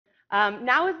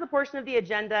Now is the portion of the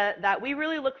agenda that we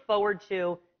really look forward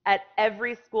to at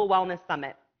every School Wellness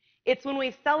Summit. It's when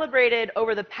we've celebrated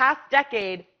over the past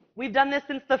decade. We've done this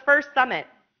since the first summit.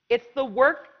 It's the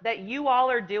work that you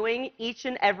all are doing each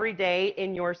and every day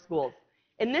in your schools.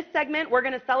 In this segment, we're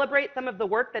going to celebrate some of the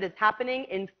work that is happening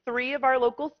in 3 of our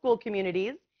local school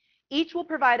communities. Each will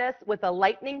provide us with a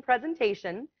lightning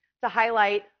presentation to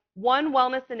highlight one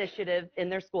wellness initiative in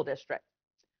their school district.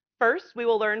 First, we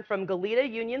will learn from Goleta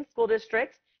Union School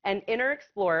District and Inner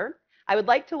Explorer. I would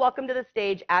like to welcome to the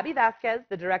stage Abby Vasquez,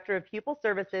 the Director of Pupil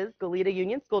Services, Goleta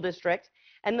Union School District,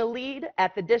 and the lead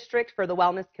at the district for the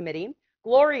Wellness Committee.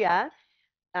 Gloria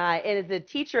is a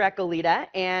teacher at Goleta,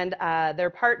 and their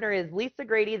partner is Lisa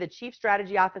Grady, the Chief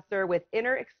Strategy Officer with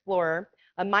Inner Explorer,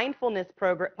 a mindfulness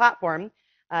platform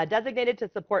designated to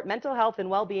support mental health and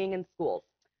well-being in schools.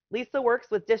 Lisa works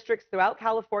with districts throughout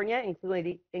California,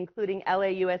 including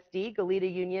LAUSD,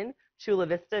 Goleta Union, Chula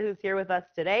Vista, who's here with us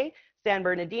today, San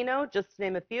Bernardino, just to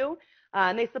name a few.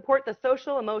 And they support the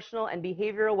social, emotional, and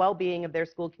behavioral well-being of their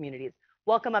school communities.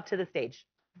 Welcome up to the stage.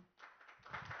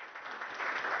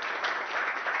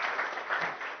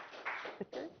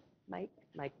 Mike.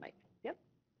 Yep,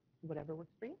 whatever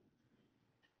works for you.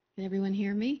 Can everyone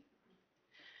hear me?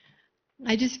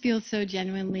 I just feel so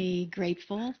genuinely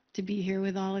grateful to be here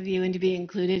with all of you and to be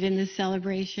included in this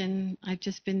celebration. I've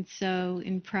just been so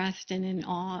impressed and in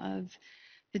awe of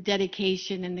the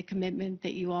dedication and the commitment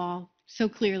that you all so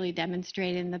clearly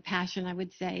demonstrate, and the passion. I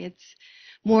would say it's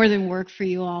more than work for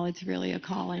you all, it's really a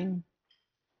calling.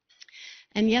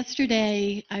 And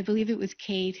yesterday, I believe it was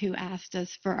Kate who asked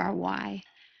us for our why.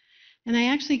 And I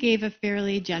actually gave a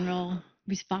fairly general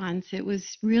response. It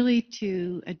was really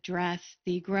to address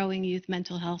the growing youth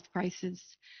mental health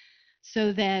crisis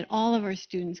so that all of our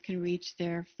students can reach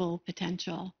their full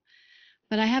potential.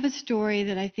 But I have a story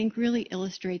that I think really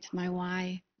illustrates my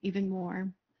why even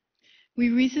more. We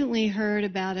recently heard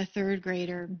about a 3rd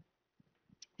grader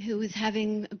who was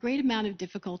having a great amount of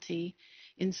difficulty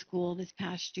in school this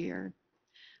past year.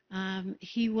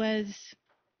 He was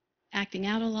acting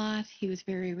out a lot. He was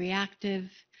very reactive.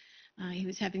 He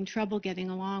was having trouble getting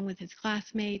along with his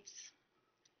classmates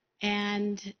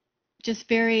and just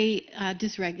very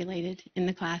dysregulated in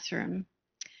the classroom.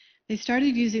 They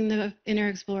started using the Inner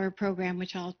Explorer program,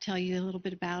 which I'll tell you a little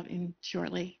bit about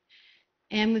shortly.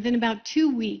 And within about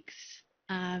 2 weeks,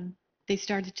 they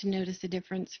started to notice a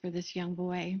difference for this young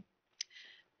boy.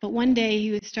 But one day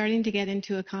he was starting to get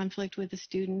into a conflict with a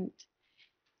student,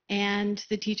 and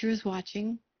the teacher was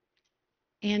watching,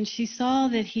 and she saw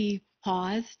that he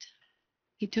paused.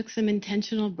 He took some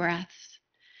intentional breaths,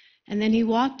 and then he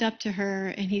walked up to her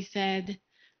and he said,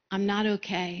 "I'm not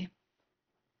okay."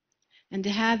 And to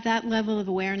have that level of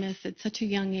awareness at such a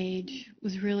young age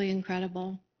was really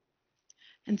incredible.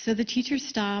 And so the teacher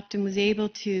stopped and was able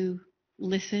to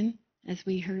listen, as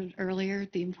we heard earlier,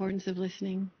 the importance of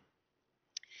listening.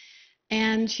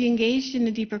 And she engaged in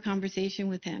a deeper conversation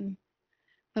with him.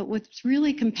 But what's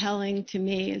really compelling to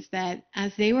me is that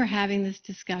as they were having this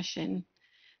discussion,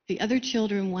 the other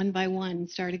children, one by one,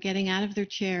 started getting out of their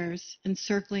chairs and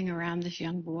circling around this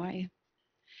young boy.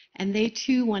 And they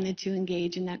too wanted to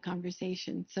engage in that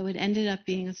conversation. So it ended up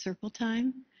being a circle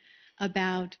time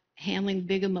about handling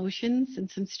big emotions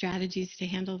and some strategies to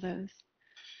handle those.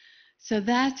 So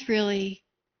that's really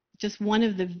just one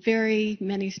of the very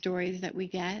many stories that we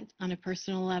get on a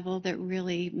personal level that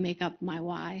really make up my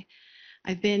why.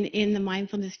 I've been in the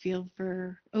mindfulness field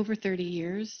for over 30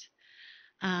 years.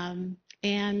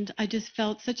 And I just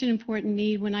felt such an important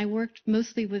need when I worked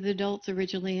mostly with adults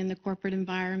originally in the corporate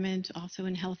environment, also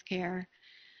in healthcare.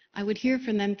 I would hear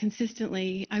from them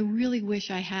consistently, "I really wish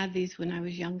I had these when I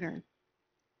was younger."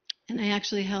 And I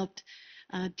actually helped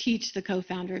teach the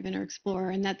co-founder of Inner Explorer,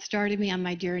 and that started me on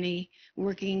my journey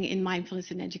working in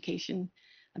mindfulness and education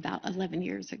about 11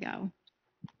 years ago.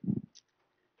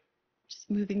 Just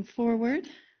moving forward.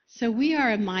 So we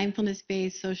are a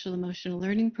mindfulness-based social emotional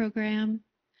learning program.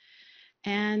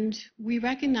 And we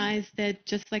recognize that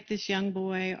just like this young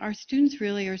boy, our students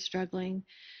really are struggling.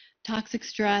 Toxic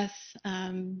stress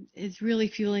is really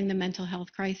fueling the mental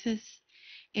health crisis.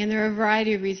 And there are a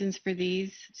variety of reasons for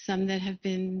these, some that have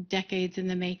been decades in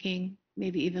the making,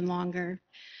 maybe even longer.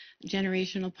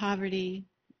 Generational poverty,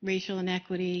 racial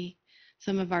inequity,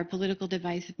 some of our political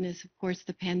divisiveness, of course,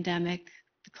 the pandemic,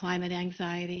 the climate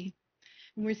anxiety.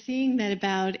 And we're seeing that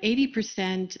about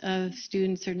 80% of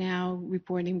students are now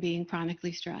reporting being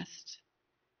chronically stressed.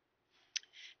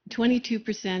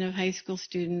 22% of high school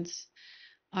students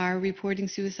are reporting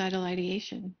suicidal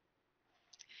ideation.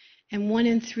 And 1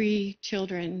 in 3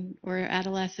 children or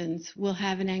adolescents will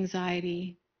have an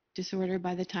anxiety disorder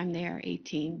by the time they are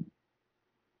 18.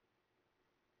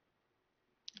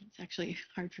 It's actually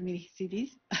hard for me to see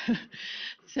these.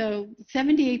 So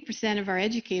 78% of our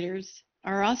educators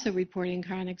are also reporting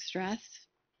chronic stress,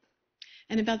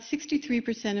 and about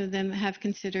 63% of them have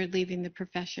considered leaving the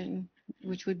profession,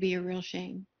 which would be a real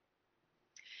shame.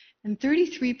 And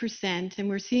 33%, and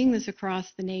we're seeing this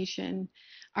across the nation,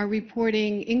 are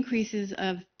reporting increases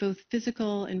of both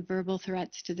physical and verbal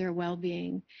threats to their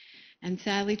well-being. And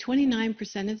sadly,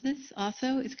 29% of this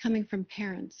also is coming from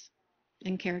parents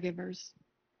and caregivers.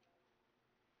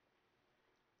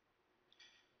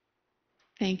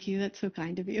 Thank you. That's so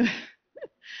kind of you.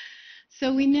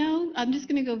 So we know, I'm just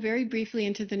going to go very briefly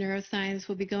into the neuroscience.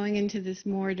 We'll be going into this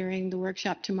more during the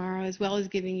workshop tomorrow, as well as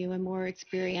giving you a more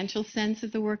experiential sense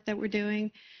of the work that we're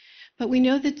doing. But we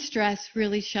know that stress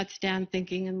really shuts down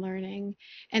thinking and learning,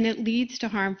 and it leads to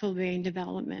harmful brain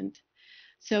development.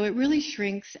 So it really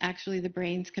shrinks actually the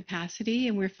brain's capacity,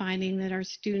 and we're finding that our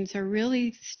students are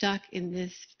really stuck in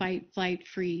this fight, flight,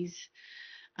 freeze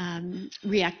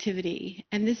reactivity.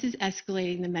 And this is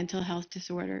escalating the mental health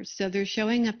disorders. So they're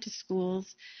showing up to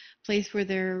schools, place where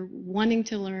they're wanting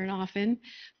to learn often,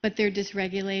 but they're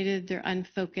dysregulated, they're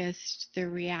unfocused, they're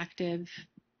reactive,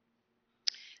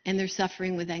 and they're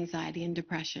suffering with anxiety and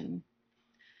depression.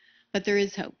 But there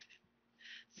is hope.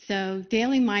 So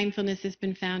daily mindfulness has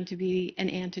been found to be an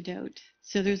antidote.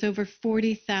 So there's over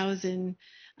 40,000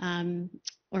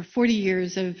 or 40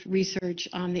 years of research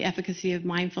on the efficacy of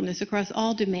mindfulness across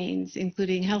all domains,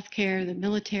 including healthcare, the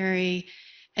military,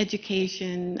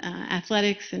 education,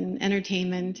 athletics, and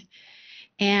entertainment.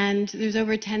 And there's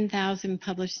over 10,000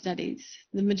 published studies.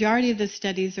 The majority of the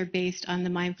studies are based on the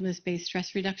mindfulness-based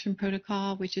stress reduction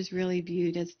protocol, which is really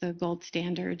viewed as the gold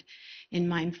standard in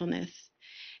mindfulness.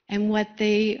 And what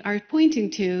they are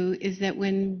pointing to is that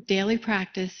when daily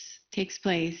practice takes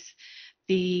place,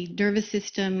 the nervous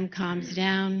system calms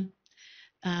down,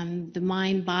 the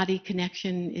mind-body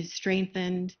connection is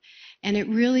strengthened, and it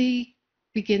really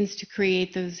begins to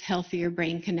create those healthier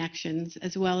brain connections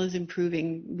as well as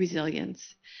improving resilience.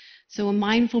 So a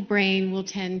mindful brain will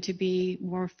tend to be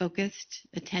more focused,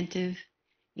 attentive,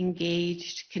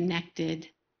 engaged, connected,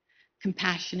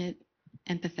 compassionate,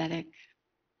 empathetic.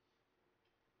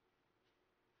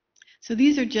 So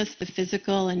these are just the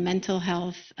physical and mental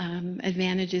health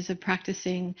advantages of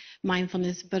practicing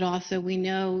mindfulness, but also we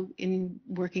know in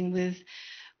working with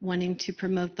wanting to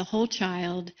promote the whole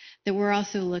child that we're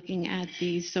also looking at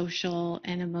the social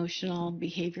and emotional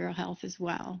behavioral health as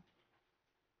well.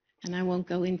 And I won't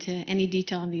go into any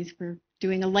detail on these. We're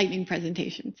doing a lightning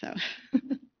presentation, so.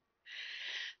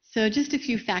 So just a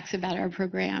few facts about our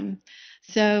program.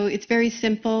 So it's very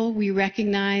simple. We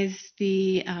recognize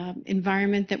the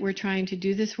environment that we're trying to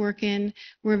do this work in.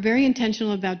 We're very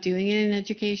intentional about doing it in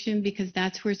education because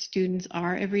that's where students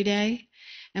are every day.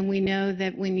 And we know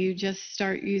that when you just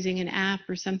start using an app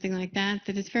or something like that,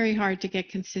 that it's very hard to get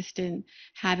consistent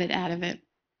habit out of it.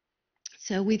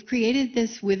 So we've created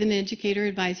this with an educator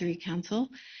advisory council.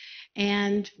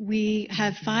 And we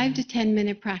have 5 to 10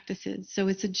 minute practices. So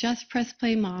it's a just press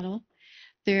play model.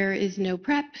 There is no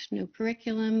prep, no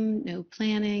curriculum, no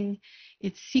planning.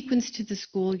 It's sequenced to the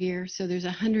school year. So there's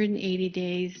 180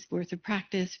 days worth of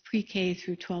practice, pre-K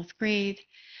through 12th grade.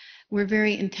 We're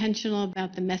very intentional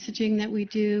about the messaging that we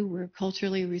do. We're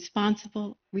culturally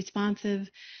responsive.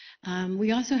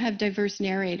 We also have diverse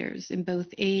narrators in both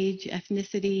age,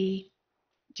 ethnicity,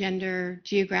 gender,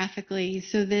 geographically,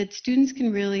 so that students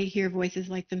can really hear voices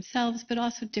like themselves, but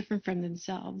also different from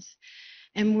themselves.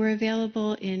 And we're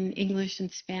available in English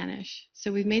and Spanish. So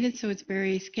we've made it so it's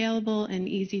very scalable and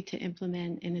easy to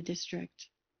implement in a district.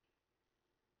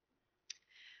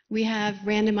 We have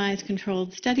randomized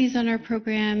controlled studies on our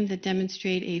program that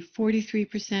demonstrate a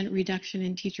 43% reduction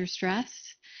in teacher stress.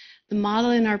 The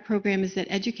model in our program is that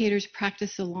educators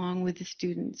practice along with the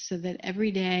students so that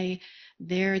every day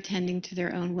they're attending to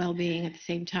their own well-being at the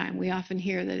same time. We often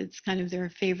hear that it's kind of their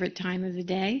favorite time of the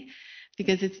day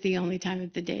because it's the only time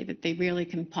of the day that they really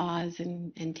can pause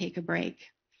and take a break.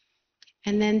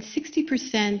 And then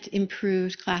 60%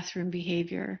 improved classroom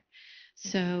behavior.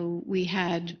 So we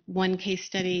had one case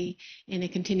study in a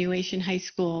continuation high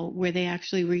school where they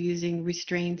actually were using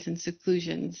restraints and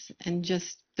seclusions, and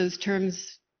just those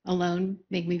terms alone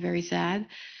make me very sad.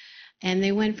 And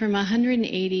they went from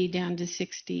 180 down to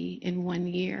 60 in 1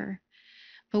 year.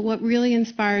 But what really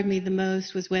inspired me the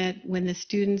most was when the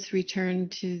students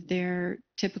returned to their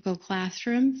typical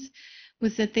classrooms,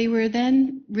 was that they were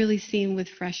then really seen with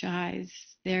fresh eyes.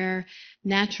 Their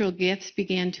natural gifts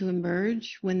began to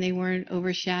emerge when they weren't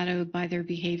overshadowed by their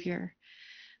behavior.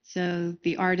 So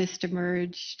the artist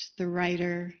emerged, the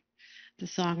writer, the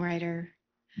songwriter,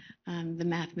 the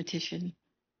mathematician.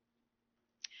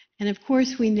 And of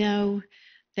course, we know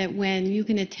that when you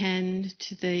can attend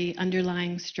to the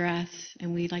underlying stress,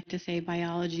 and we like to say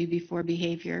biology before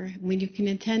behavior, when you can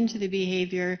attend to the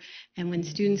behavior and when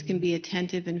students can be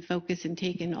attentive and focus and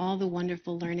take in all the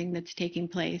wonderful learning that's taking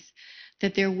place,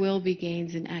 that there will be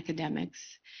gains in academics.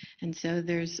 And so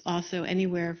there's also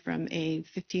anywhere from a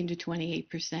 15 to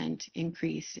 28%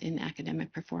 increase in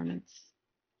academic performance.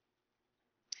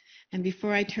 And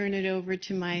before I turn it over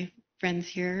to my friends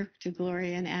here, to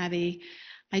Gloria and Abby,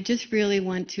 I just really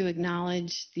want to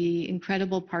acknowledge the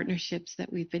incredible partnerships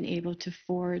that we've been able to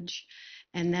forge,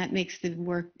 and that makes the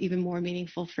work even more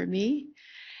meaningful for me.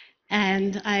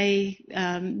 And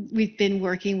we've been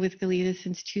working with Goleta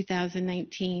since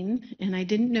 2019, and I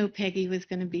didn't know Peggy was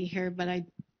going to be here, but I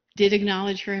did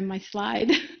acknowledge her in my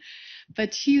slide.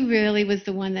 But she really was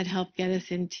the one that helped get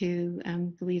us into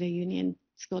Goleta Union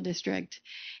School District,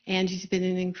 and she's been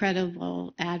an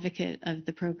incredible advocate of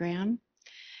the program.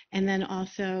 And then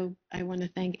also, I want to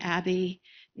thank Abby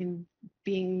in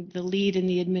being the lead in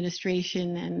the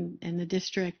administration and the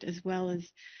district, as well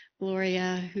as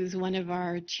Gloria, who's one of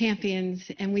our champions.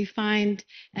 And we find,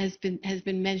 has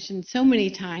been mentioned so many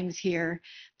times here,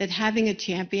 that having a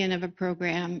champion of a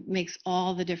program makes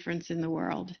all the difference in the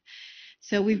world.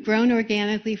 So we've grown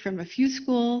organically from a few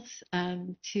schools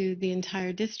to the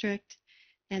entire district.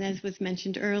 And as was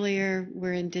mentioned earlier,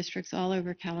 we're in districts all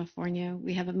over California.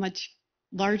 We have a much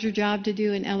larger job to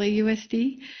do in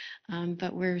LAUSD,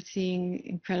 but we're seeing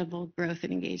incredible growth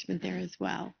and engagement there as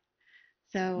well.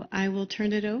 So I will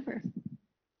turn it over.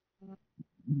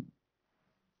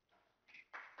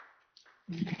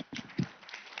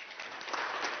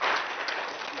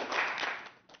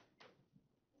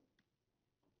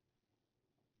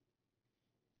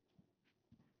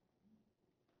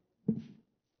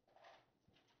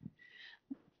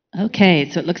 Okay,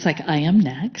 so it looks like I am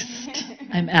next.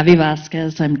 I'm Abby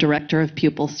Vasquez. I'm Director of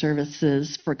Pupil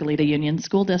Services for Goleta Union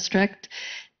School District.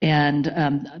 And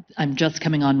I'm just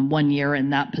coming on 1 year in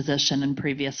that position. And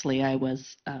previously I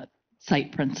was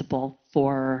site principal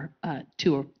for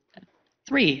 2 or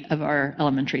 3 of our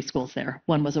elementary schools there.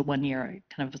 One was a 1 year, it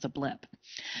kind of was a blip.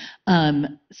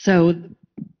 So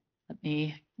let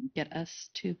me get us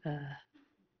to the...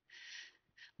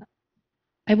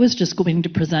 I was just going to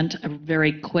present a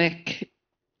very quick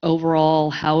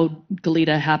overall how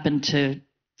Goleta happened to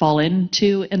fall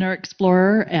into Inner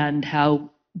Explorer and how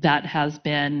that has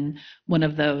been one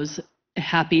of those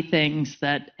happy things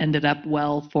that ended up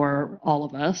well for all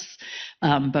of us,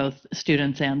 both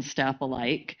students and staff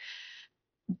alike.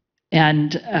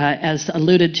 And as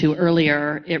alluded to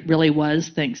earlier, it really was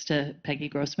thanks to Peggy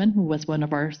Grossman, who was one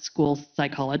of our school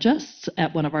psychologists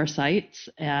at one of our sites.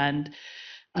 And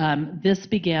this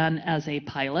began as a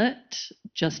pilot,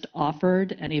 just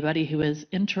offered anybody who is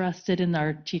interested in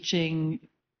our teaching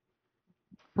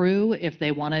crew, if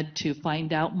they wanted to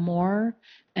find out more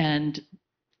and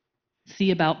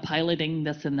see about piloting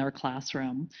this in their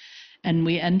classroom. And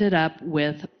we ended up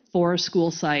with 4 school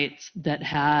sites that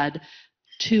had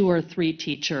 2 or 3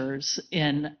 teachers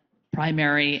in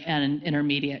primary and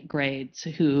intermediate grades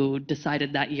who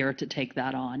decided that year to take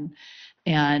that on.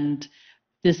 And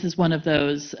this is one of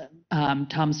those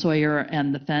Tom Sawyer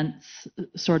and the Fence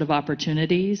sort of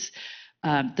opportunities.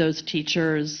 Those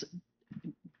teachers,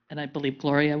 and I believe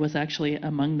Gloria was actually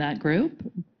among that group,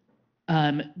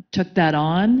 took that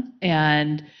on,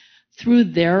 and through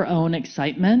their own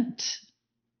excitement,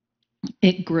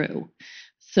 it grew.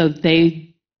 So they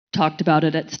talked about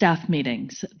it at staff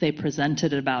meetings. They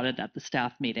presented about it at the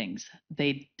staff meetings.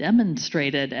 They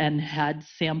demonstrated and had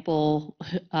sample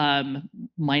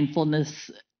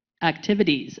mindfulness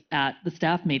activities at the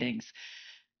staff meetings.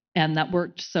 And that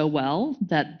worked so well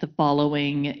that the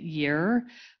following year,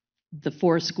 the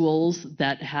 4 schools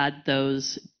that had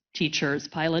those teachers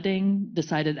piloting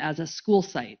decided as a school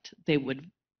site they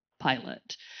would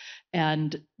pilot.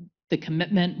 And the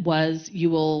commitment was, you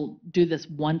will do this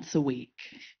once a week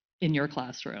in your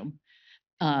classroom.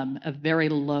 A very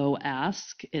low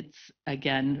ask. It's,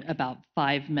 again, about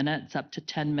 5 minutes up to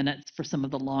 10 minutes for some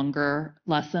of the longer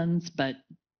lessons, but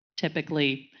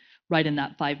typically right in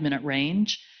that 5-minute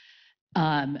range.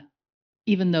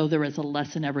 Even though there is a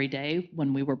lesson every day,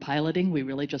 when we were piloting, we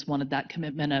really just wanted that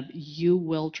commitment of, you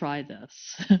will try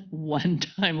this 1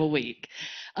 time a week.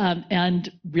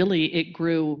 And really, it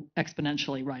grew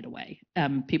exponentially right away.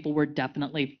 People were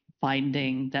definitely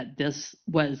finding that this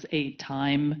was a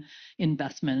time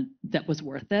investment that was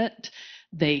worth it.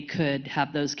 They could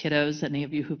have those kiddos. Any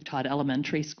of you who've taught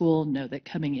elementary school know that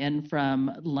coming in from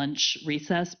lunch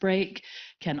recess break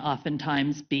can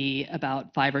oftentimes be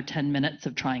about 5 or 10 minutes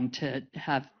of trying to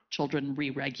have children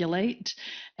re-regulate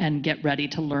and get ready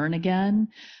to learn again.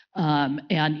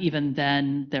 And even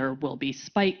then, there will be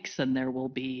spikes and there will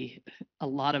be a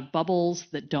lot of bubbles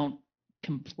that don't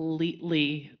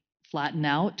completely flatten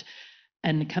out.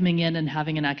 And coming in and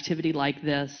having an activity like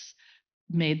this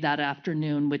made that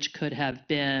afternoon, which could have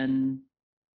been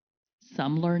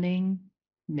some learning,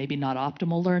 maybe not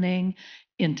optimal learning,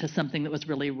 into something that was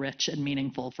really rich and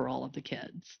meaningful for all of the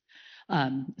kids.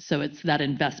 So it's that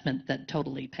investment that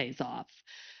totally pays off.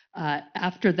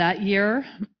 After that year,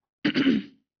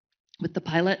 with the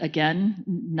pilot, again,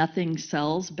 nothing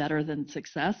sells better than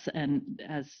success. And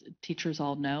as teachers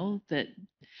all know, that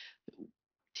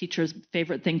teachers'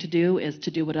 favorite thing to do is to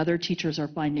do what other teachers are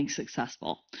finding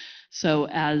successful. So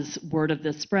as word of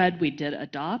this spread, we did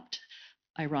adopt.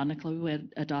 Ironically, we had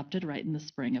adopted right in the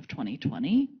spring of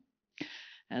 2020.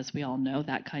 As we all know,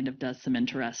 that kind of does some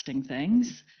interesting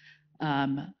things.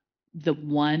 The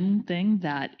one thing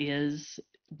that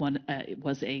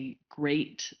was a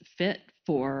great fit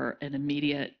for an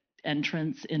immediate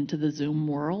entrance into the Zoom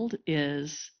world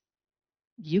is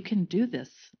you can do this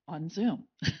on Zoom.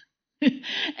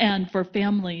 And for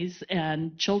families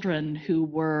and children who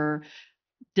were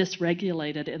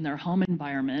dysregulated in their home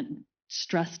environment,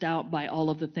 stressed out by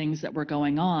all of the things that were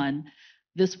going on,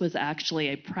 this was actually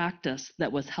a practice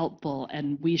that was helpful.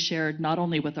 And we shared not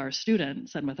only with our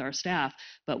students and with our staff,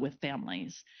 but with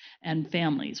families. And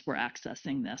families were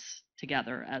accessing this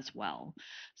together as well.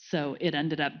 So it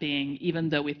ended up being, even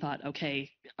though we thought,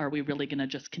 okay, are we really going to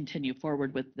just continue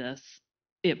forward with this?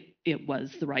 It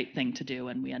was the right thing to do,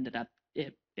 and we ended up,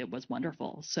 it was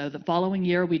wonderful. So the following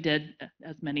year we did,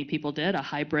 as many people did, a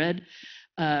hybrid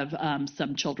of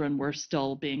some children were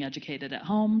still being educated at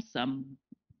home, some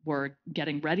were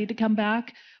getting ready to come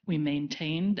back. We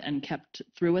maintained and kept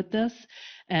through with this.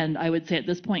 And I would say at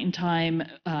this point in time,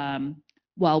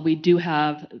 while we do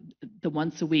have the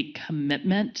once a week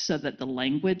commitment so that the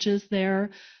language is there,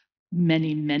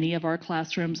 many of our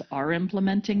classrooms are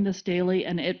implementing this daily,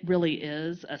 and it really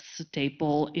is a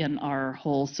staple in our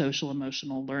whole social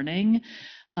emotional learning.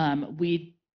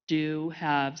 We do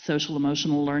have social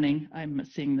emotional learning. I'm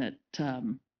seeing that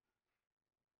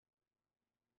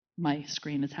my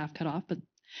screen is half cut off, but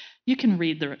you can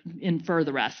infer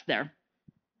the rest there.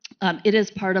 It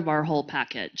is part of our whole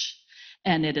package,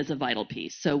 and it is a vital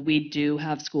piece. So we do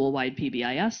have school-wide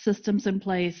PBIS systems in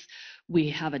place. We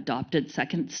have adopted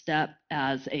Second Step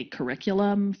as a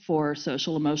curriculum for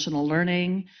social emotional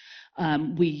learning.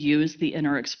 We use the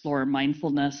Inner Explorer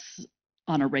mindfulness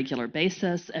on a regular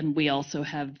basis, and we also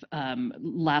have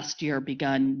last year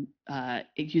begun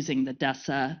using the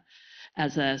DESA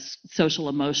as a social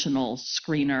emotional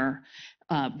screener,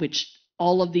 which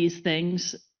all of these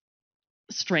things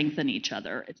strengthen each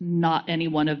other. Not any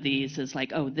one of these is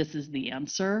like, oh, this is the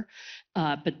answer,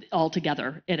 but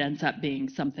altogether it ends up being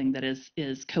something that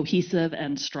is cohesive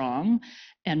and strong,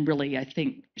 and really I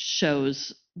think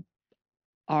shows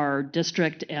our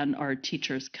district and our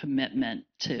teachers' commitment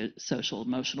to social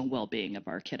emotional well-being of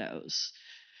our kiddos.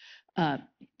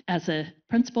 As a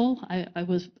principal, I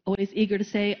was always eager to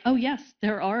say, oh yes,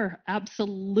 there are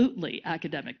absolutely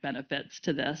academic benefits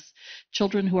to this.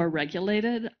 Children who are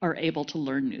regulated are able to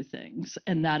learn new things,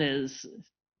 and that is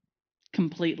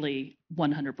completely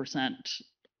 100%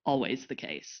 always the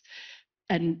case.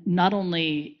 And not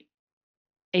only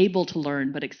able to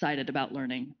learn, but excited about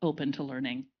learning, open to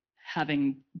learning,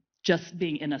 just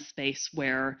being in a space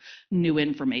where new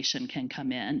information can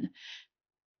come in.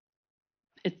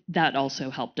 That also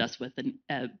helped us with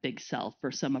a big sell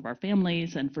for some of our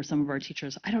families and for some of our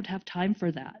teachers. I don't have time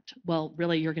for that. Well,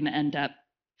 really, you're going to end up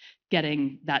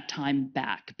getting that time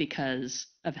back because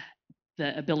of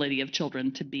the ability of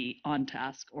children to be on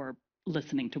task or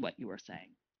listening to what you were saying.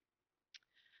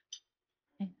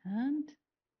 And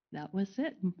that was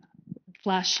it.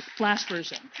 Flash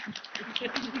version.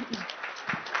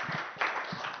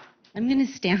 I'm going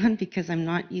to stand because I'm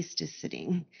not used to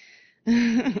sitting.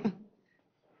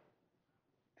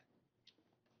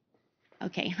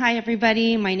 Okay, hi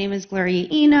everybody. My name is Gloria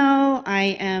Eno.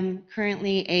 I am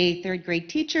currently a third grade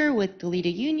teacher with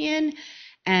Goleta Union,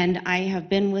 and I have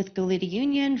been with Goleta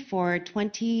Union for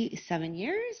 27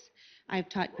 years. I've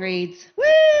taught grades,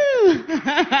 woo!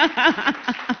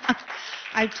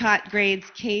 I've taught grades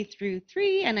K through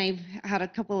 3, and I've had a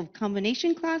couple of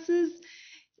combination classes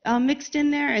mixed in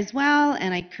there as well,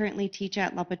 and I currently teach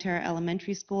at La Patera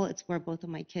Elementary School. It's where both of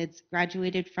my kids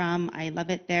graduated from. I love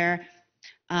it there.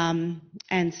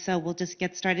 And so we'll just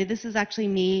get started. This is actually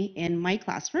me in my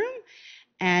classroom,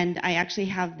 and I actually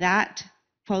have that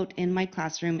quote in my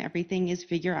classroom: everything is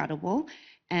figure outable.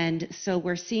 And so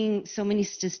we're seeing so many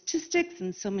statistics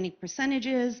and so many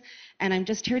percentages, and I'm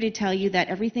just here to tell you that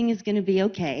everything is going to be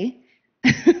okay.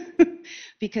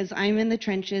 Because I'm in the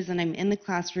trenches and I'm in the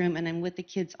classroom and I'm with the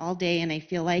kids all day, and I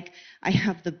feel like I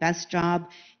have the best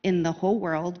job in the whole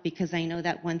world, because I know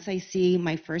that once I see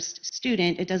my first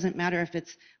student, it doesn't matter if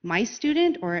it's my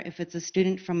student or if it's a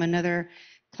student from another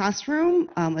classroom,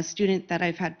 a student that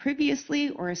I've had previously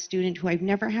or a student who I've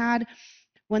never had.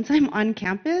 Once I'm on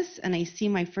campus and I see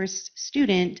my first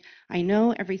student, I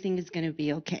know everything is going to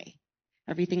be okay.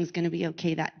 Everything's going to be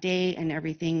okay that day, and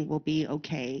everything will be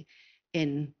okay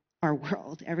in our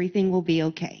world. Everything will be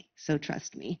okay. So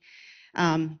trust me.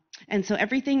 And so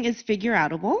everything is figure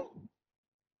outable.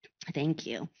 Thank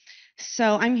you.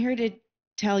 So I'm here to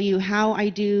tell you how I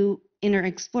do Inner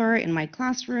Explorer in my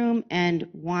classroom and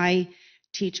why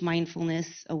teach mindfulness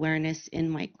awareness in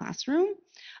my classroom.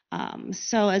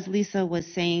 So as Lisa was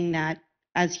saying, that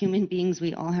as human beings,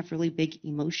 we all have really big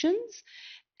emotions.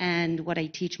 And what I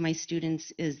teach my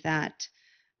students is that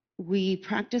we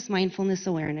practice mindfulness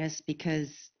awareness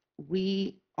because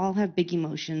we all have big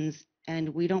emotions,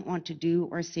 and we don't want to do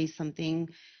or say something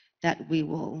that we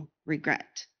will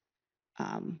regret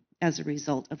as a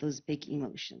result of those big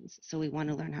emotions. So we want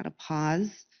to learn how to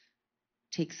pause,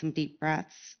 take some deep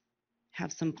breaths,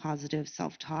 have some positive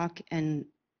self-talk, and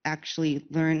actually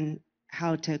learn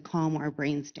how to calm our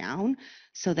brains down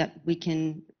so that we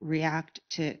can react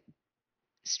to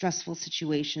stressful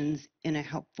situations in a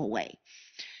helpful way.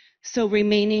 So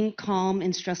remaining calm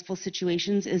in stressful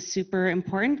situations is super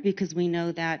important, because we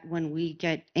know that when we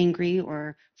get angry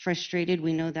or frustrated,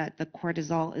 we know that the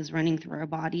cortisol is running through our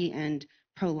body, and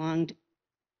prolonged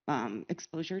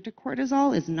exposure to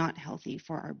cortisol is not healthy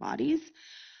for our bodies.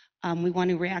 We want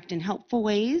to react in helpful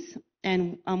ways,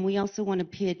 and we also want to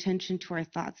pay attention to our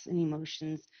thoughts and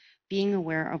emotions, being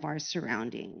aware of our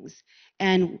surroundings.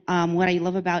 And what I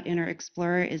love about Inner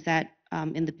Explorer is that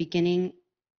in the beginning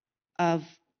of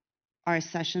our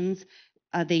sessions,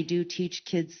 they do teach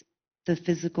kids the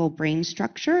physical brain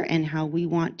structure and how we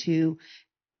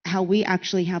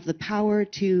actually have the power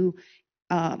to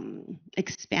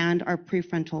expand our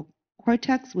prefrontal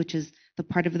cortex, which is the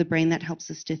part of the brain that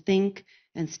helps us to think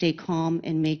and stay calm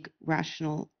and make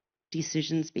rational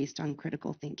decisions based on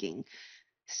critical thinking.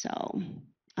 So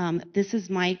this is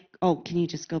can you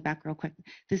just go back real quick?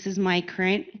 This is my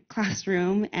current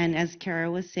classroom, and as Kara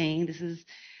was saying,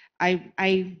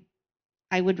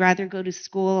 I would rather go to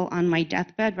school on my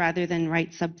deathbed rather than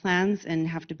write subplans and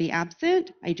have to be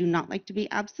absent. I do not like to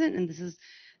be absent, and this is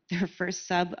their first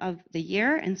sub of the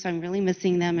year, and so I'm really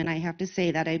missing them. And I have to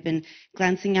say that I've been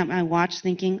glancing at my watch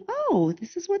thinking, oh,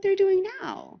 this is what they're doing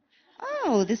now.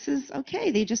 Oh, this is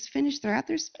okay. They just finished. They're at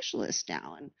their specialist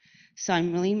now. And so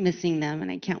I'm really missing them,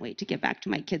 and I can't wait to get back to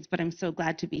my kids, but I'm so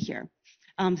glad to be here.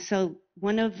 So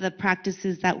one of the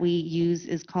practices that we use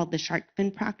is called the shark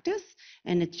fin practice,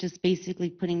 and it's just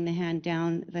basically putting the hand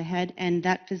down the head, and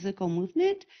that physical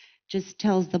movement just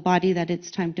tells the body that it's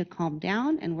time to calm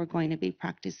down, and we're going to be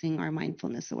practicing our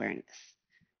mindfulness awareness.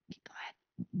 Okay, go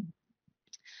ahead.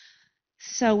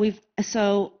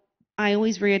 So I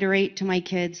always reiterate to my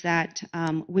kids that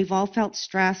we've all felt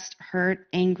stressed, hurt,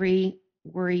 angry,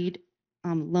 worried,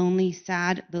 lonely,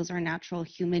 sad. Those are natural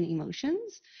human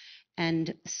emotions.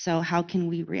 And so how can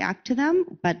we react to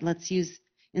them? But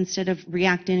instead of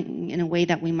reacting in a way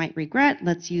that we might regret,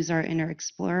 let's use our Inner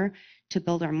Explorer to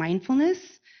build our mindfulness.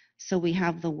 So we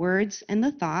have the words and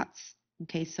the thoughts.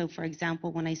 Okay, so for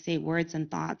example, when I say words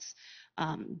and thoughts,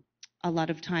 a lot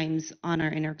of times on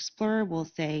our Inner Explorer, we'll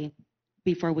say,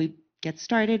 before we get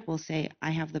started, we'll say,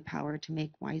 I have the power to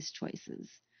make wise choices,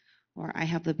 or I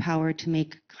have the power to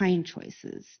make kind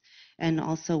choices. And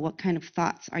also, what kind of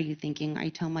thoughts are you thinking? I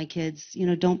tell my kids,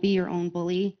 don't be your own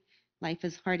bully. Life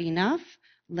is hard enough.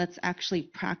 Let's actually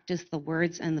practice the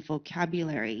words and the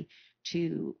vocabulary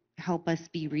to help us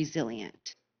be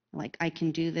resilient. Like, I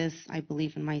can do this. I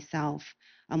believe in myself.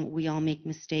 We all make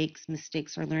mistakes.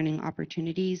 Mistakes are learning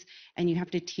opportunities. And you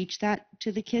have to teach that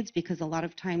to the kids, because a lot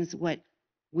of times what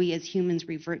we as humans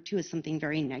revert to is something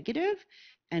very negative,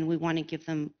 and we want to give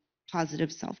them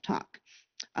positive self-talk.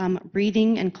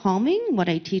 Breathing and calming, what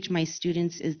I teach my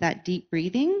students is that deep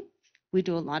breathing. We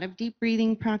do a lot of deep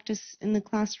breathing practice in the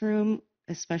classroom,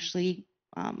 especially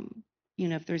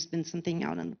if there's been something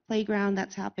out on the playground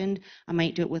that's happened. I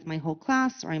might do it with my whole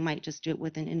class, or I might just do it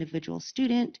with an individual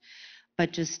student.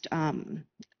 But just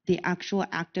the actual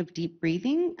act of deep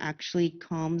breathing actually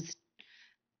calms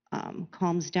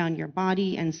down your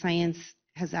body, and science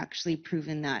has actually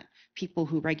proven that people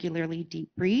who regularly deep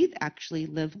breathe actually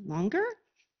live longer.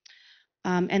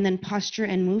 And then posture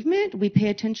and movement. We pay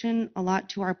attention a lot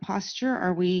to our posture.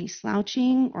 Are we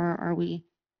slouching or are we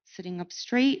sitting up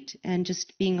straight? And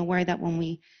just being aware that when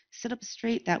we sit up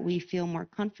straight, that we feel more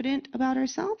confident about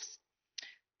ourselves.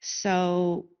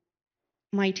 So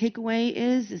my takeaway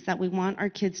is that we want our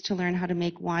kids to learn how to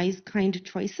make wise, kind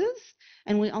choices.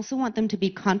 And we also want them to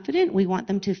be confident. We want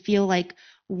them to feel like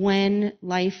when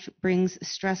life brings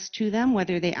stress to them,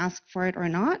 whether they ask for it or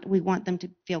not, we want them to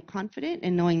feel confident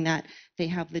in knowing that they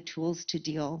have the tools to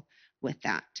deal with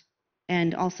that.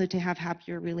 And also to have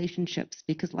happier relationships,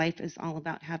 because life is all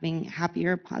about having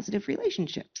happier, positive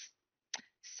relationships.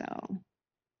 So,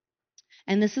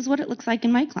 and this is what it looks like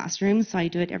in my classroom. So I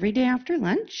do it every day after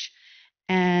lunch.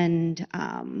 And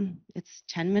it's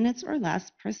 10 minutes or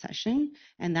less per session,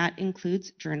 and that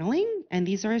includes journaling. And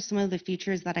these are some of the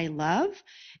features that I love.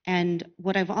 And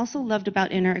what I've also loved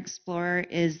about Inner Explorer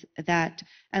is that,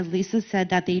 as Lisa said,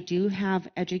 that they do have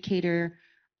educator,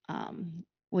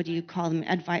 what do you call them,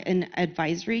 an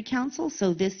advisory council.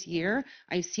 So this year,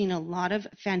 I've seen a lot of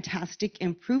fantastic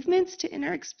improvements to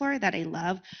Inner Explorer that I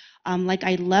love. Like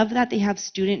I love that they have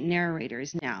student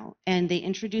narrators now, and they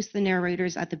introduce the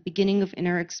narrators at the beginning of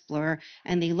Inner Explorer,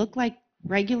 and they look like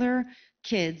regular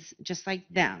kids, just like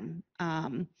them.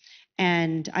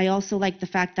 And I also like the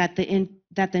fact that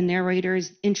the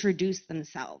narrators introduce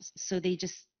themselves, so they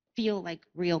just feel like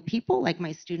real people. Like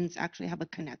my students actually have a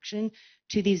connection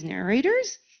to these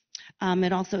narrators.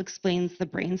 It also explains the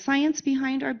brain science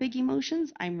behind our big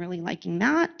emotions. I'm really liking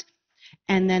that.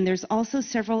 And then there's also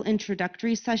several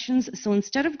introductory sessions. So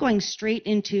instead of going straight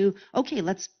into, okay,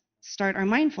 let's start our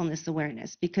mindfulness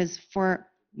awareness, because for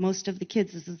most of the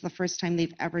kids, this is the first time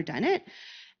they've ever done it.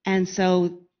 And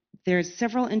so there's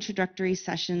several introductory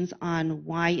sessions on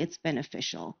why it's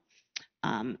beneficial.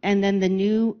 And then the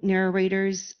new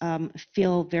narrators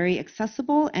feel very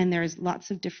accessible, and there's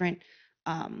lots of different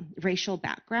racial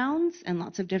backgrounds and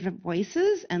lots of different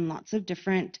voices and lots of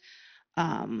different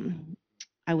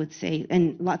I would say,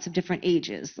 and lots of different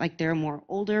ages. Like there are more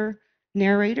older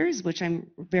narrators, which I'm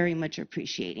very much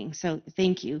appreciating. So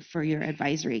thank you for your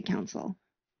advisory council.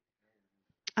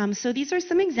 So these are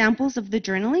some examples of the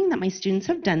journaling that my students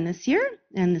have done this year.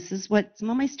 And this is what some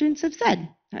of my students have said,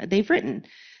 they've written.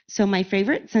 So my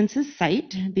favorite sense is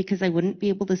sight, because I wouldn't be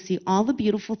able to see all the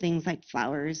beautiful things like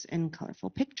flowers and colorful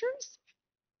pictures.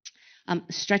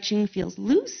 Stretching feels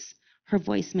loose. Her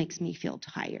voice makes me feel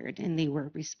tired. And they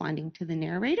were responding to the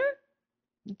narrator.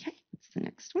 Okay, that's the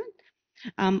next one.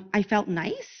 I felt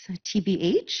nice,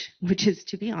 TBH, which is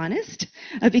to be honest,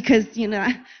 because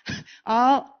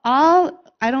I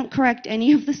don't correct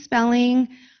any of the spelling.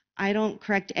 I don't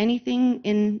correct anything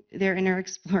in their Inner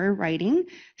Explorer writing.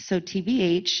 So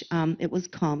TBH, it was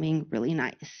calming, really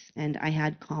nice, and I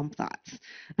had calm thoughts.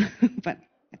 But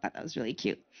I thought that was really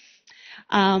cute.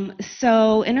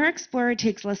 So Inner Explorer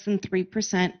takes less than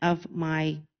 3% of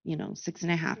my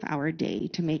 6.5-hour day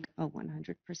to make a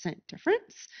 100%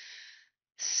 difference.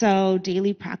 So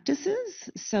daily practices.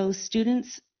 So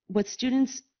what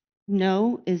students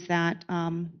know is that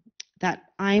that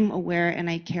I'm aware and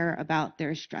I care about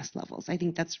their stress levels. I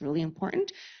think that's really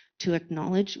important to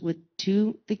acknowledge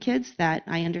to the kids, that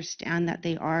I understand that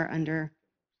they are under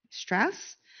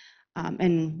stress,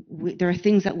 and there are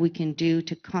things that we can do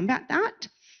to combat that.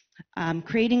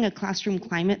 Creating a classroom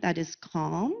climate that is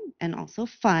calm and also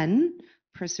fun,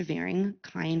 persevering,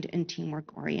 kind, and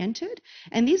teamwork oriented.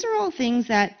 And these are all things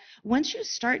that once you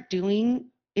start doing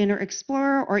Inner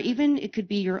Explorer, or even it could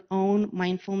be your own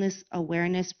mindfulness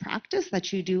awareness practice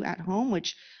that you do at home,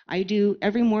 which I do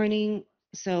every morning.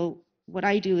 So what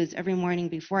I do is every morning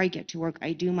before I get to work,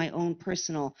 I do my own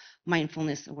personal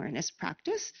mindfulness awareness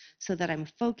practice so that I'm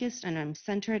focused and I'm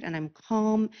centered and I'm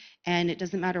calm, and it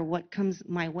doesn't matter what comes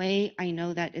my way. I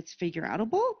know that it's figure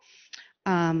outable.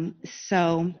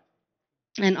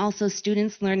 And also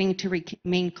students learning to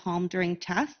remain calm during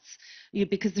tests,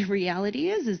 because the reality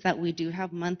is that we do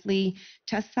have monthly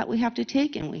tests that we have to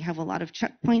take, and we have a lot of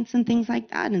checkpoints and things like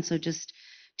that. And so just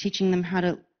teaching them how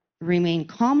to remain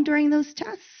calm during those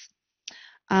tests.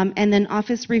 And then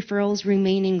office referrals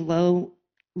remaining low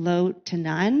to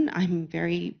none. I'm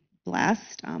very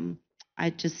blessed. I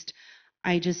just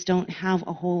don't have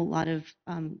a whole lot of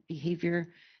behavior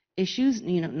issues,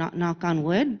 not knock on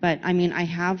wood, but I mean, I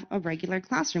have a regular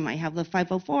classroom. I have the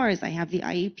 504s, I have the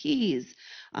IEPs.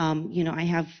 I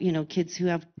have, kids who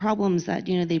have problems that,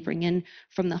 they bring in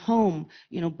from the home,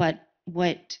 but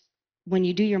when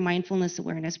you do your mindfulness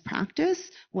awareness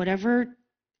practice, whatever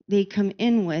they come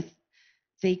in with,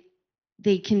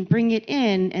 they can bring it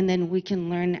in, and then we can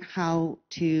learn how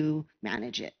to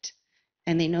manage it.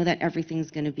 And they know that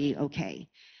everything's going to be okay.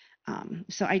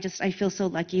 So I feel so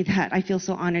lucky that I feel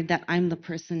so honored that I'm the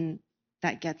person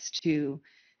that gets to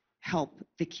help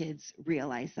the kids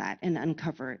realize that and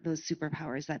uncover those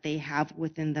superpowers that they have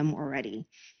within them already.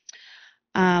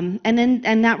 And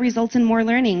that results in more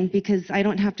learning because I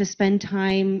don't have to spend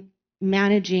time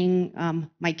managing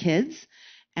my kids.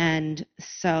 And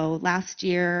so last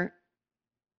year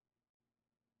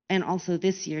and also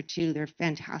this year too, they're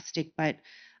fantastic. But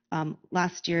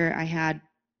last year I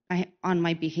on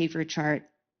my behavior chart,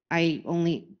 there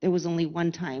was only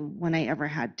one time when I ever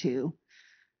had to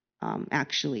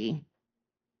actually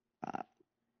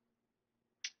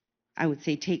I would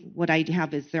say take what I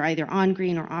have is they're either on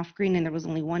green or off green, and there was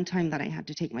only one time that I had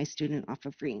to take my student off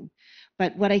of green.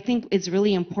 But what I think is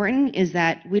really important is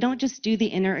that we don't just do the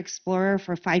inner explorer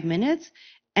for 5 minutes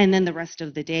and then the rest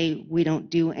of the day we don't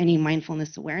do any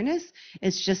mindfulness awareness.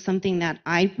 It's just something that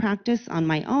I practice on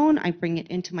my own. I bring it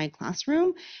into my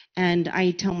classroom and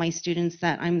I tell my students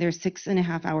that I'm their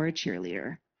 6.5 hour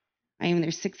cheerleader. I am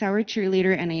their 6 hour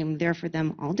cheerleader and I am there for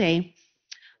them all day.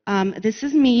 This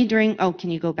is me during, oh, can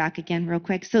you go back again real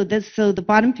quick? So the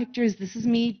bottom picture is, this is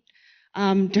me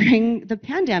during the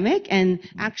pandemic. And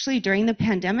actually during the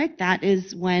pandemic, that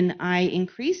is when I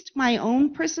increased my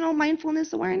own personal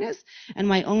mindfulness awareness and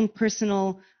my own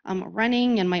personal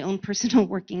running and my own personal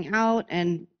working out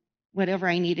and whatever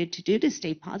I needed to do to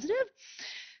stay positive.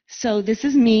 So this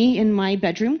is me in my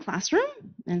bedroom classroom.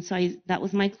 And so that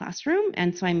was my classroom.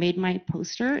 And so I made my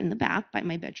poster in the back by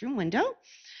my bedroom window.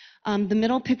 The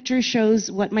middle picture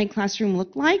shows what my classroom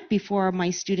looked like before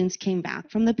my students came back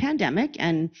from the pandemic,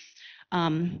 and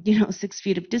 6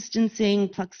 feet of distancing,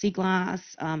 plexiglass,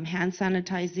 hand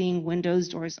sanitizing, windows,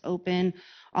 doors open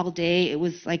all day. It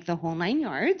was like the whole 9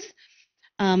 yards.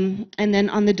 And then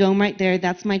on the dome right there,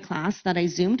 that's my class that I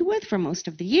Zoomed with for most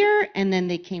of the year. And then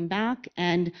they came back,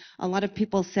 and a lot of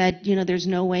people said, there's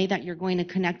no way that you're going to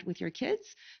connect with your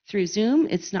kids through Zoom.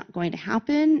 It's not going to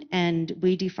happen. And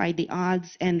we defied the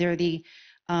odds. And they're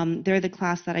the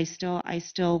class that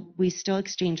we still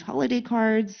exchange holiday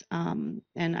cards. And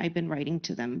I've been writing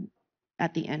to them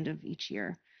at the end of each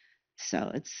year.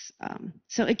 So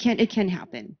it can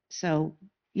happen. So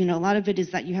a lot of it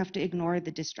is that you have to ignore the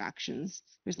distractions.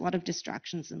 There's a lot of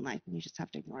distractions in life, and you just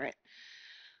have to ignore it.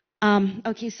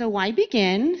 Okay, so why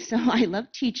begin? So I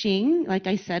love teaching. Like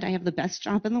I said, I have the best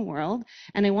job in the world,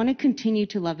 and I want to continue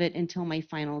to love it until my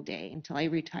final day, until I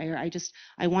retire.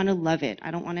 I want to love it.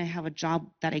 I don't want to have a job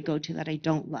that I go to that I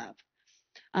don't love.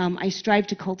 I strive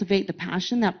to cultivate the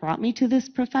passion that brought me to this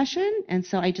profession, and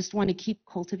so I just want to keep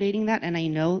cultivating that, and I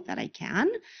know that I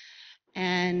can.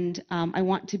 And I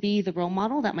want to be the role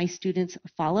model that my students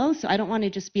follow. So I don't want to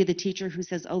just be the teacher who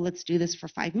says, oh, let's do this for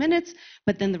 5 minutes,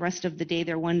 but then the rest of the day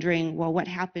they're wondering, well, what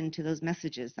happened to those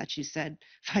messages that you said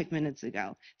 5 minutes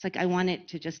ago? It's like I want it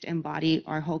to just embody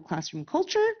our whole classroom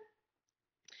culture.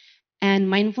 And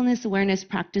mindfulness awareness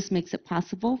practice makes it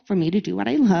possible for me to do what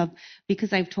I love,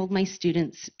 because I've told my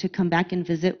students to come back and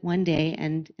visit one day,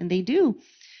 and they do.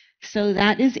 So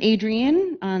that is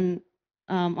Adrian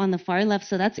on the far left.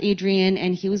 So that's Adrian,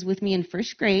 and he was with me in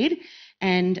first grade.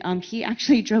 And he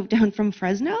actually drove down from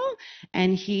Fresno,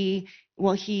 and he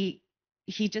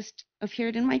just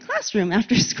appeared in my classroom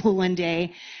after school one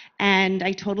day. And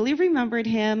I totally remembered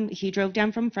him. He drove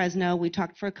down from Fresno. We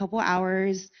talked for a couple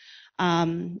hours.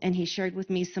 And he shared with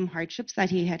me some hardships that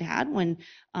he had when,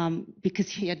 because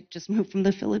he had just moved from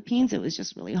the Philippines. It was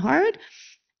just really hard.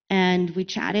 And we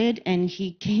chatted, and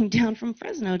he came down from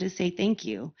Fresno to say thank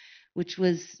you, which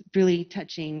was really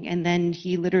touching. And then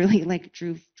he literally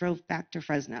drove back to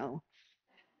Fresno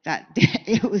that day.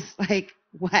 It was like,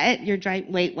 what?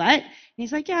 Wait, what? And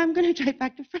he's like, yeah, I'm going to drive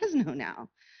back to Fresno now.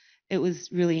 It was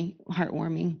really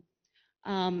heartwarming.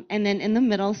 And then in the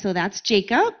middle, so that's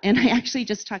Jacob. And I actually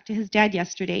just talked to his dad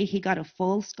yesterday. He got a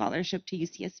full scholarship to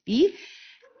UCSB.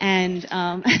 And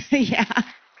yeah.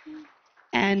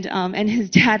 And his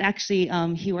dad actually,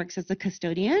 he works as a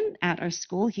custodian at our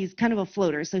school. He's kind of a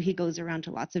floater, so he goes around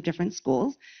to lots of different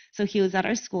schools. So he was at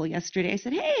our school yesterday. I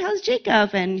said, hey, how's Jacob?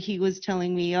 And he was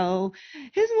telling me, oh,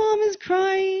 his mom is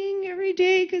crying every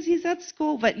day because he's at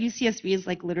school. But UCSB is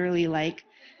literally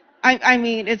I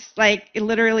mean, it's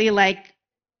literally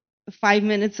 5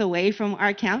 minutes away from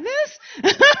our campus.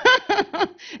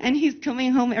 And he's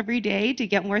coming home every day to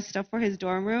get more stuff for his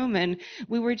dorm room. And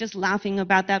we were just laughing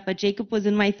about that. But Jacob was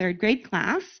in my third grade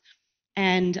class.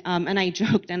 And I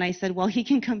joked and I said, well, he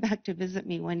can come back to visit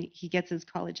me when he gets his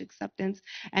college acceptance.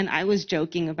 And I was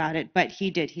joking about it, but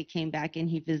he did. He came back and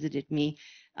he visited me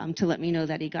to let me know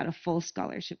that he got a full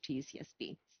scholarship to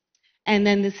UCSB. And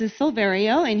then this is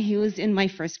Silverio, and he was in my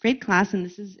first grade class, and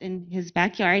this is in his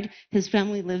backyard. His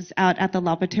family lives out at the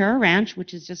La Patera Ranch,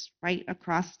 which is just right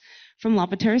across from La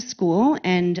Patera School.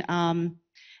 And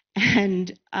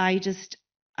I just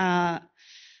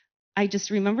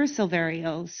remember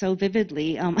Silverio so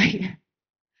vividly.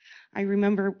 I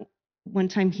remember one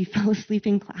time he fell asleep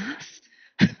in class.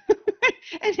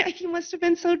 And he must have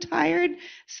been so tired.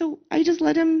 So I just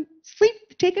let him sleep,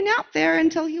 take a nap there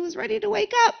until he was ready to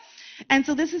wake up. And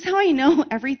so this is how I know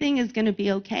everything is going to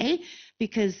be okay,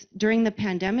 because during the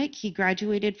pandemic, he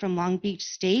graduated from Long Beach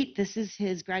State. This is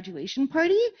his graduation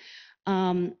party.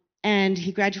 And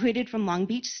he graduated from Long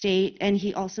Beach State, and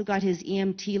he also got his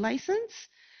EMT license.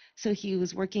 So he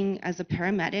was working as a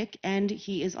paramedic, and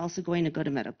he is also going to go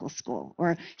to medical school,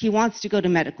 or he wants to go to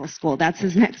medical school. That's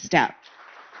his next step.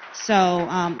 So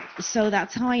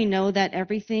that's how I know that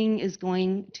everything is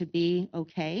going to be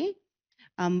okay.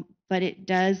 But it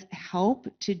does help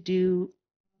to do,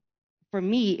 for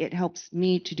me, it helps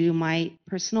me to do my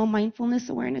personal mindfulness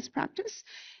awareness practice.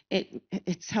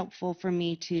 It's helpful for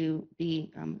me to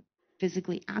be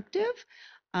physically active,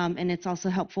 and it's also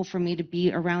helpful for me to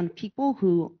be around people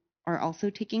who are also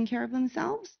taking care of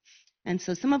themselves. And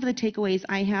so some of the takeaways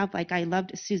I have, like I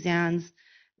loved Suzanne's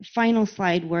final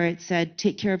slide where it said,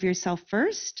 take care of yourself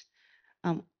first.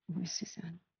 Where's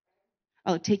Suzanne?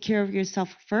 Oh, take care of yourself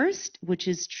first, which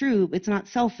is true. It's not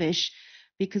selfish,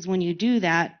 because when you do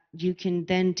that, you can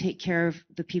then take care of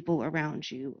the people around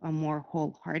you more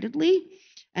wholeheartedly.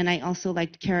 And I also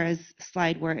liked Kara's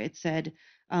slide where it said,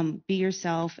 be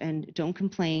yourself and don't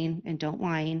complain and don't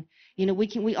whine. You know,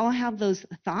 we all have those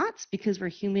thoughts because we're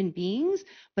human beings,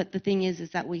 but the thing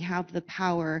is that we have the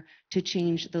power to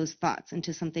change those thoughts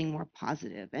into something more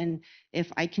positive. And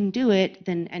if I can do it,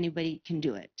 then anybody can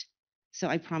do it. So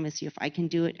I promise you, if I can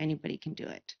do it, anybody can do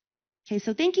it. Okay,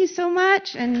 so thank you so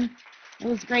much, and it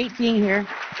was great being here.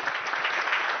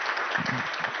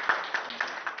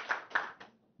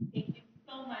 Thank you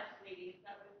so much, ladies.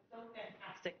 That was so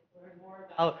fantastic to learn more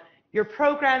about your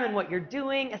program and what you're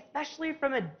doing, especially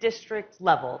from a district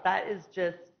level. That is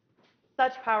just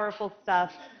such powerful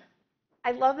stuff.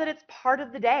 I love that it's part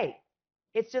of the day.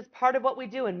 It's just part of what we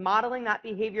do and modeling that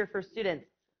behavior for students.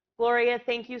 Gloria,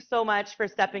 thank you so much for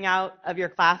stepping out of your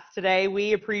class today.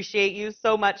 We appreciate you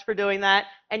so much for doing that.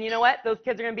 And you know what? Those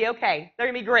kids are going to be okay. They're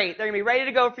going to be great. They're going to be ready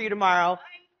to go for you tomorrow.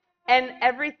 And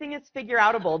everything is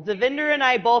figure-outable. Devinder and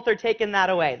I both are taking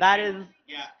that away. That is...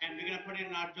 Yeah, and we're going to put it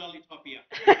in our Jolly Topia.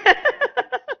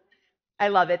 I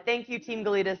love it. Thank you, Team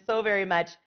Goleta, so very much.